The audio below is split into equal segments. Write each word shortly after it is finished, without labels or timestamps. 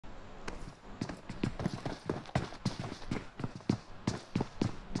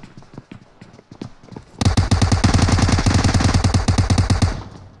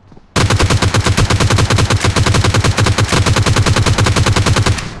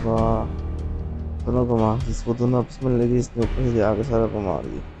दोनों को मार दी, इसको दोनों आपस में लगी, इसने ऊपर से जाकर सारा को मार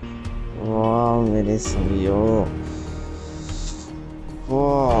दिया। वाह मेरे संगियो,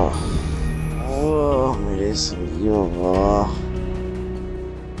 वाह वाह मेरे संगियो, वाह।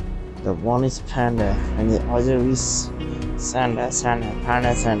 The one is panda and the other is sanda,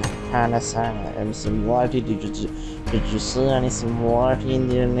 panda. And similarity, did you see any similarity in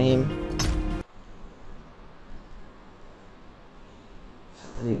their name?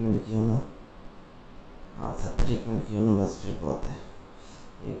 एक मिनट क्यों ना, हाँ 1 मिनट क्यों ना, बस फिर बहुत है।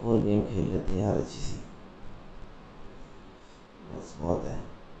 एक और गेम खेल लेते हैं यार अच्छी सी, बस बहुत है।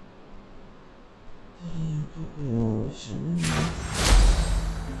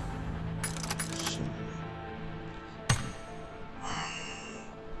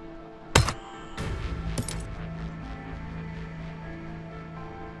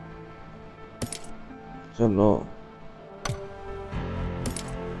 चलो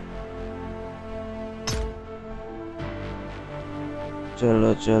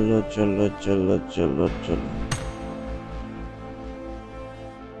चलो चलो चलो चलो चलो चलो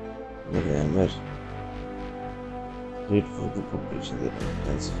Remember, wait for the population that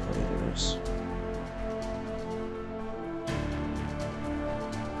intensify units.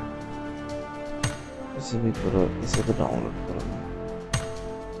 इसे भी करो, इसे तो डाउनलोड करो ना।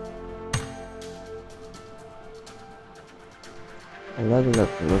 अलग अलग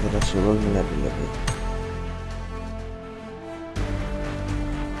करो, जरा शुगर मिला भी लगे,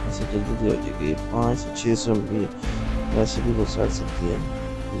 ऐसे जल्दी हो जाएगी। 500-600 भी वैसे भी वो सड़ सकती है,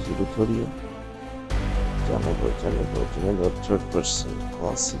 जरूर थोड़ी है। जाने दो 3rd person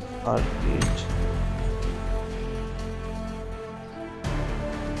classic arcade।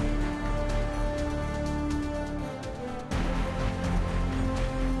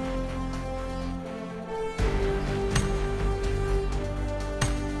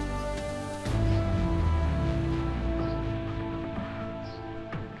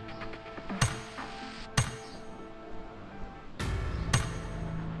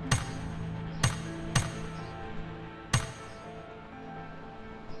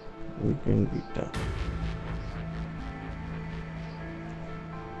 Weekend beta.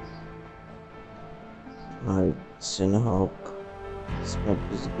 Right, Sinhawk. Snap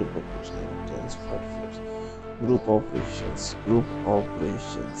is a group of intense fighters. Group operations.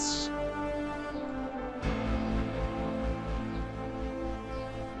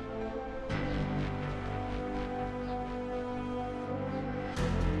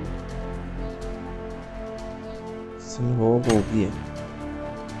 Sinhawk हो गया।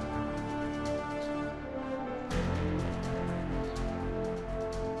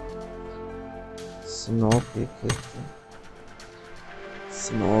 स्नॉक देख लेते हैं,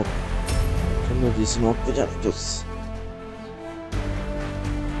 स्नॉक। चलो जी स्नॉक पे जाते हैं।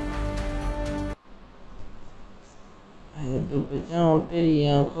 डूब जाऊं तेरी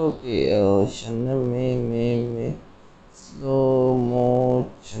आंखों के ओशन में स्लो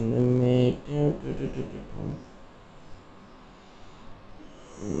मोशन में।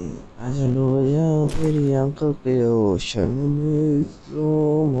 आजा डूब जाऊं तेरी आंखों के ओशन में स्लो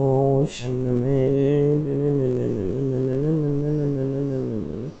मोशन में।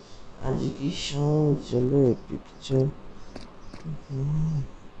 आज की शाम चले पिक्चर।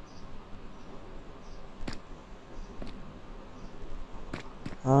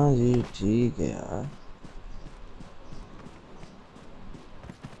 हाँ जी ठीक है यार।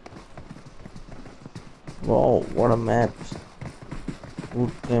 Wow, what a map.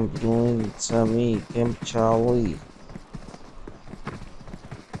 Boot Camp Ruin, Sami, Camp Charlie.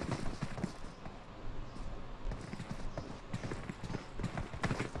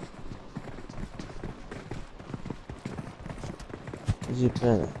 Jeep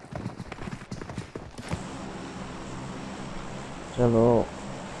है। चलो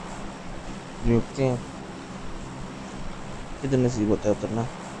रुकते हैं। किधर नसीब होता है उतरना,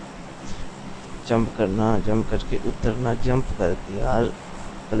 जंप करना, जंप करके उतरना, जंप करके यार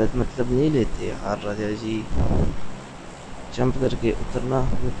गलत मतलब नहीं लेते यार राजा जी। जंप करके उतरना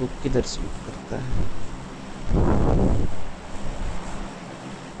मेरे को किधर सूट करता है।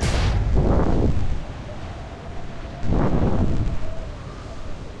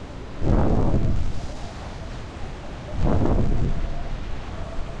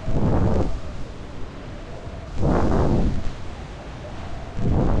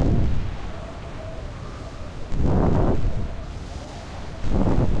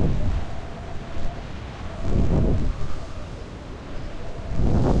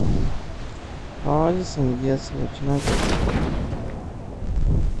 आज संज्ञा सोचना चाहिए।